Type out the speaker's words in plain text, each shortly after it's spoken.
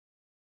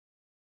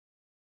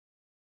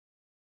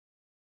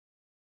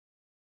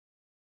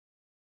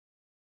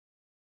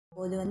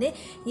போது வந்து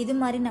இது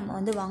மாதிரி நம்ம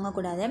வந்து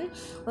வாங்கக்கூடாது.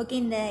 ஓகே,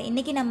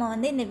 இன்றைக்கி நம்ம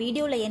வந்து இந்த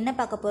வீடியோவில் என்ன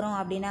பார்க்க போகிறோம்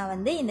அப்படின்னா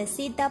வந்து இந்த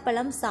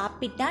சீத்தாப்பழம்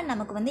சாப்பிட்டா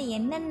நமக்கு வந்து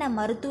என்னென்ன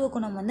மருத்துவ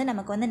குணம் வந்து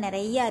நமக்கு வந்து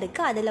நிறையா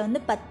இருக்குது. அதில் வந்து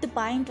 10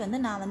 பாயிண்ட் வந்து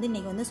நான் வந்து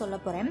இன்றைக்கி வந்து சொல்ல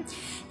போகிறேன்.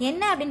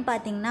 என்ன அப்படின்னு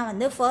பார்த்தீங்கன்னா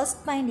வந்து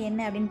ஃபர்ஸ்ட் பாயிண்ட்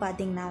என்ன அப்படின்னு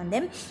பார்த்தீங்கன்னா வந்து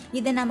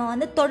இதை நம்ம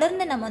வந்து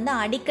தொடர்ந்து நம்ம வந்து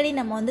அடிக்கடி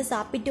நம்ம வந்து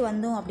சாப்பிட்டு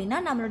வந்தோம் அப்படின்னா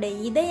நம்மளுடைய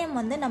இதயம்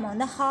வந்து நம்ம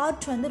வந்து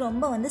ஹார்ட் வந்து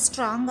ரொம்ப வந்து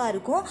ஸ்ட்ராங்காக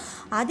இருக்கும்.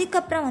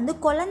 அதுக்கப்புறம் வந்து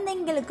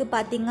குழந்தைங்களுக்கு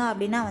பார்த்திங்க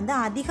அப்படின்னா வந்து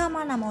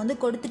அதிகமாக நம்ம வந்து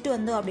கொடுத்துட்டு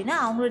வந்தோம் அப்படின்னா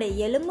அவங்களுடைய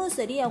எலும்பும்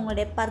சரி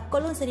அவங்களுடைய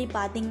பற்களும் சரி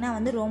பார்த்திங்கன்னா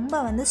வந்து ரொம்ப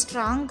வந்து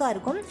ஸ்ட்ராங்காக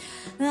இருக்கும்.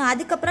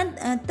 அதுக்கப்புறம்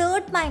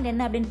தேர்ட் பாயிண்ட்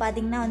என்ன அப்படின்னு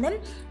பார்த்திங்கன்னா வந்து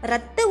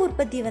ரத்த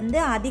உற்பத்தி வந்து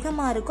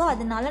அதிகமாக இருக்கும்.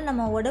 அதனால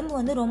நம்ம உடம்பு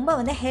வந்து ரொம்ப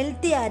வந்து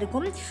ஹெல்த்தியாக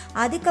இருக்கும்.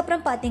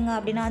 அதுக்கப்புறம் பார்த்திங்க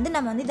அப்படின்னா வந்து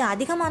நம்ம வந்து இது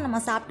அதிகமாக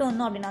நம்ம சாப்பிட்டு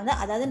வந்தோம் அப்படின்னா வந்து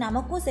அதாவது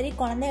நமக்கும் சரி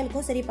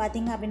குழந்தைகளுக்கும் சரி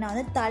பார்த்திங்க அப்படின்னா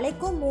வந்து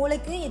தலைக்கும்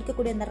மூளைக்கும்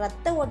இருக்கக்கூடிய அந்த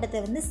ரத்த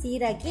ஓட்டத்தை வந்து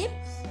சீராக்கி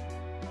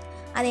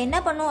அதை என்ன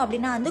பண்ணும்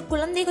அப்படின்னா வந்து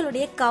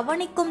குழந்தைகளுடைய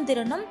கவனிக்கும்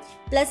திறனும்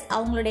ப்ளஸ்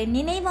அவங்களுடைய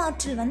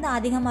நினைவாற்றல் வந்து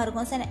அதிகமாக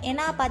இருக்கும்.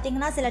 ஏன்னா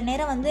பார்த்திங்கன்னா சில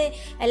நேரம் வந்து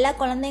எல்லா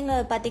குழந்தைங்க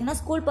பார்த்திங்கன்னா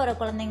ஸ்கூல் போகிற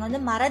குழந்தைங்க வந்து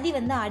மறதி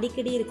வந்து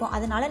அடிக்கடி இருக்கும்.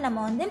 அதனால நம்ம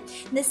வந்து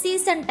இந்த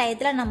சீசன்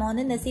டயத்தில் நம்ம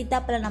வந்து இந்த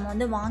சீத்தாப்பழம் நம்ம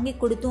வந்து வாங்கி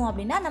கொடுத்தோம்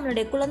அப்படின்னா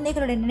நம்மளுடைய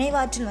குழந்தைகளுடைய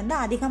நினைவாற்றல் வந்து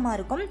அதிகமாக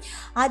இருக்கும்.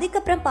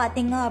 அதுக்கப்புறம்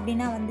பார்த்திங்க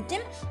அப்படின்னா வந்துட்டு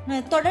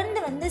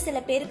தொடர்ந்து வந்து சில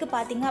பேருக்கு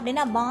பார்த்திங்க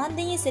அப்படின்னா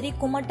வாந்தியும் சரி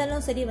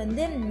குமட்டலும் சரி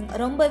வந்து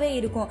ரொம்பவே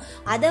இருக்கும்.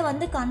 அதை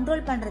வந்து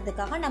கண்ட்ரோல்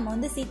பண்ணுறதுக்காக நம்ம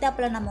வந்து சீத்தாப்பழம்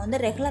நம்ம வந்து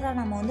ரெகுலராக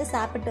நம்ம வந்து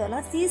சாப்பிட்டு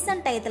வரலாம்.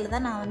 சீசன் டயத்தில்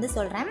தான் நான் வந்து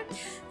சொல்கிறேன்.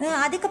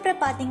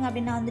 அதுக்கப்புறம் பார்த்தீங்க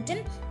அப்படின்னா வந்துட்டு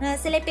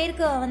சில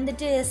பேருக்கு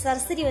வந்துட்டு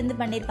சர்ஜரி வந்து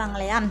பண்ணியிருப்பாங்க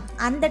இல்லையா,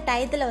 அந்த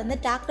டயத்தில் வந்து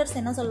டாக்டர்ஸ்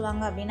என்ன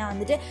சொல்லுவாங்க அப்படின்னா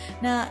வந்துட்டு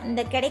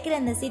இந்த கிடைக்கிற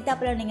இந்த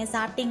சீத்தாப்பழம் நீங்கள்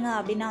சாப்பிட்டீங்க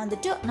அப்படின்னா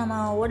வந்துட்டு நம்ம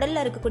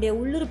உடலில் இருக்கக்கூடிய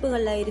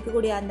உள்ளுறுப்புகளில்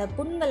இருக்கக்கூடிய அந்த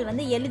புண்கள்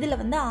வந்து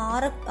எளிதில் வந்து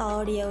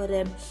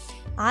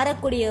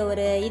ஆறக்கூடிய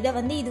ஒரு இதை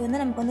வந்து இது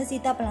வந்து நமக்கு வந்து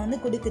சீத்தாப்பழம்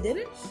வந்து கொடுக்குது.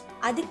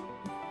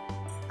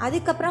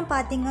 அதுக்கப்புறம்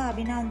பார்த்தீங்க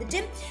அப்படின்னா வந்துட்டு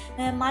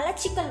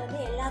மலச்சிக்கல் வந்து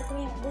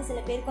எல்லாருக்குமே வந்து சில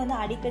பேருக்கு வந்து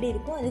அடிக்கடி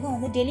இருக்கும். அதுக்கும்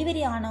வந்து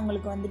டெலிவரி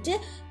ஆனவங்களுக்கு வந்துட்டு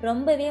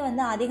ரொம்பவே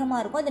வந்து அதிகமாக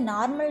இருக்கும். அது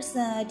நார்மல்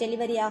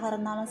டெலிவரியாக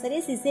இருந்தாலும் சரி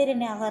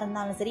சிசேரியனாக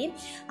இருந்தாலும் சரி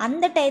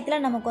அந்த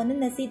டயத்தில் நமக்கு வந்து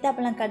இந்த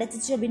சீத்தாப்பழம்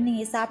கிடச்சிச்சு அப்படின்னு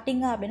நீங்கள்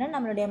சாப்பிட்டீங்க அப்படின்னா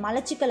நம்மளுடைய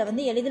மலச்சிக்கலை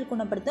வந்து எளிதில்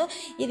குணப்படுத்தும்.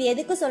 இது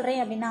எதுக்கு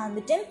சொல்கிறேன் அப்படின்னா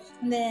வந்துட்டு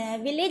இந்த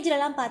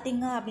வில்லேஜ்லலாம்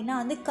பார்த்தீங்க அப்படின்னா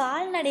வந்து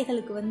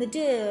கால்நடைகளுக்கு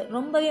வந்துட்டு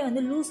ரொம்பவே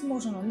வந்து லூஸ்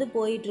மோஷன் வந்து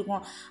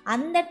போயிட்டுருக்கும்.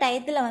 அந்த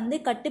டயத்தில் வந்து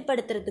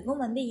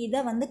கட்டுப்படுத்துறதுக்கும் வந்து இதை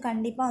வந்து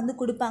கண்டிப்பாக வந்து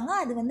கொடுப்பாங்க.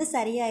 அது வந்து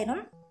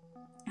சரியாயிடும்.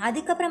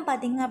 அதுக்கப்புறம்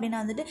பார்த்தீங்க அப்படின்னா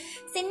வந்துட்டு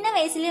சின்ன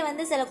வயசுலேயே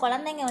வந்து சில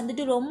குழந்தைங்க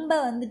வந்துட்டு ரொம்ப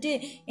வந்துட்டு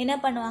என்ன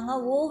பண்ணுவாங்க,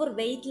 ஓவர்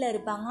வெயிட்டில்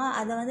இருப்பாங்க.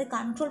 அதை வந்து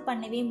கண்ட்ரோல்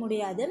பண்ணவே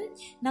முடியாது.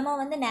 நம்ம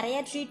வந்து நிறையா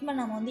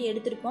ட்ரீட்மெண்ட் நம்ம வந்து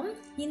எடுத்திருப்போம்.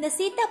 இந்த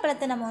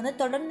சீத்தாப்பழத்தை நம்ம வந்து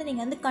தொடர்ந்து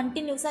நீங்கள் வந்து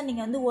கண்டினியூஸாக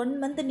நீங்கள் வந்து 1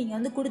 மந்த் நீங்கள்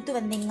வந்து கொடுத்து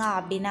வந்தீங்க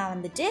அப்படின்னா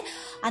வந்துட்டு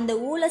அந்த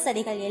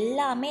ஊழசடிகள்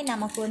எல்லாமே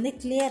நமக்கு வந்து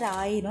கிளியர்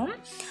ஆயிரும்.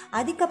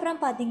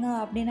 அதுக்கப்புறம் பார்த்தீங்க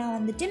அப்படின்னா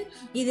வந்துட்டு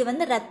இது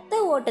வந்து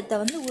ரத்த ஓட்டத்தை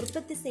வந்து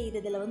உற்பத்தி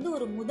செய்கிறதுல வந்து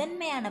ஒரு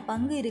முதன்மையான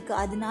பங்கு இருக்குது.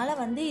 அதனால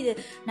வந்து இது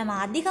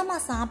நம்ம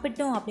அதிகமாக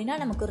சாப்பிட்டோம் அப்படின்னா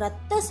நமக்கு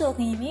ரத்த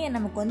சோகையுமே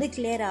நமக்கு வந்து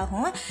கிளியர்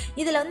ஆகும்.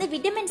 இதில் வந்து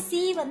விட்டமின்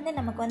சி வந்து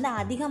நமக்கு வந்து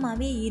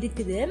அதிகமாகவே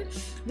இருக்குது.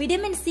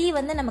 விட்டமின் சி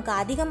வந்து நமக்கு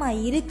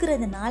அதிகமாக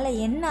இருக்கிறதுனால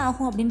என்ன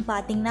ஆகும் அப்படின்னு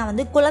பார்த்தீங்கன்னா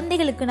வந்து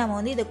குழந்தைகளுக்கு நம்ம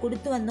வந்து இதை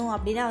கொடுத்து வந்தோம்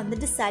அப்படின்னா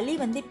வந்துட்டு சளி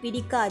வந்து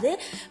பிடிக்காது.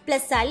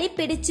 ப்ளஸ் சளி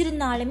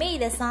பிடிச்சிருந்தாலுமே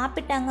இதை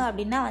சாப்பிட்டாங்க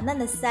அப்படின்னா வந்து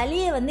அந்த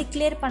சளியை வந்து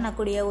கிளியர்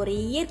பண்ணக்கூடிய ஒரு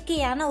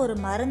இயற்கையான ஒரு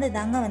மருந்து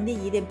தாங்க வந்து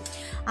இது.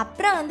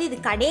 அப்புறம் வந்து இது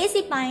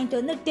கடைசி பாயிண்ட்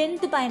வந்து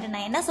 10th பாயிண்ட்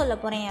நான் என்ன சொல்ல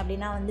போகிறேன்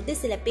அப்படின்னா வந்துட்டு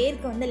சில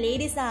பேருக்கு வந்து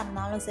லேடிஸாக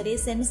இருந்தாலும் சரி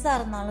சென்ஸாக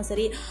இருந்தாலும்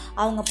சரி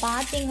அவங்க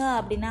பார்த்தீங்க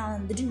அப்படின்னா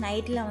வந்துட்டு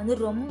நைட்டில் வந்து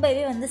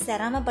ரொம்பவே வந்து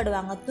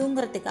சிரமப்படுவாங்க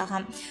தூங்குறதுக்காக.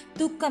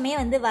 தூக்கமே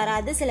வந்து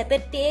வராது. சில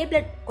பேர்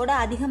டேப்லெட் கூட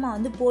அதிகமாக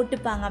வந்து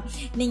போட்டுப்பாங்க.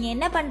 நீங்கள்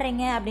என்ன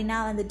பண்ணுறீங்க அப்படின்னா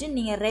வந்துட்டு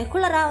நீங்கள்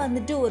ரெகுலராக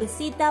வந்துட்டு ஒரு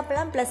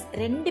சீத்தாப்பழம் ப்ளஸ்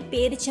 2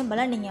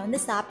 பேரிச்சம்பழம் நீங்கள்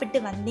வந்து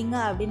சாப்பிட்டு வந்தீங்க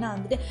அப்படின்னா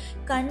வந்துட்டு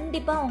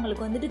கண்டிப்பாக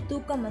உங்களுக்கு வந்துட்டு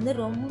தூக்கம் வந்து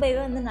ரொம்பவே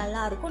வந்து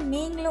நல்லாயிருக்கும்.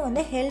 நீங்களும்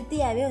வந்து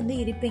ஹெல்த்தியாகவே வந்து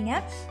இருப்பீங்க.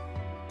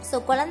 ஸோ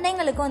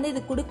குழந்தைங்களுக்கு வந்து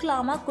இது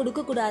கொடுக்கலாமா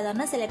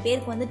கொடுக்கக்கூடாதான்னு சில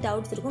பேருக்கு வந்து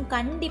டவுட்ஸ் இருக்கும்.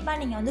 கண்டிப்பாக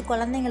நீங்கள் வந்து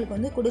குழந்தைங்களுக்கு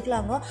வந்து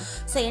கொடுக்கலாங்க.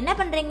 ஸோ என்ன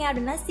பண்ணுறீங்க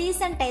அப்படின்னா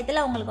சீசன்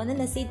டயத்தில் உங்களுக்கு வந்து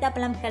இந்த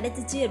சீத்தாப்பழம்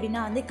கிடச்சிச்சு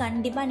அப்படின்னா வந்து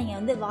கண்டிப்பாக நீங்கள்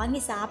வந்து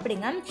வாங்கி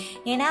சாப்பிடுங்க.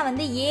 ஏன்னா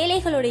வந்து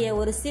ஏழைகளுடைய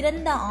ஒரு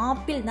சிறந்த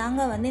ஆப்பிள்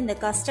தாங்க வந்து இந்த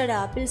கஸ்டர்ட்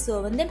ஆப்பிள். ஸோ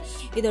வந்து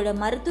இதோட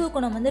மருத்துவ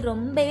குணம் வந்து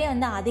ரொம்பவே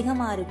வந்து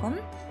அதிகமாக இருக்கும்.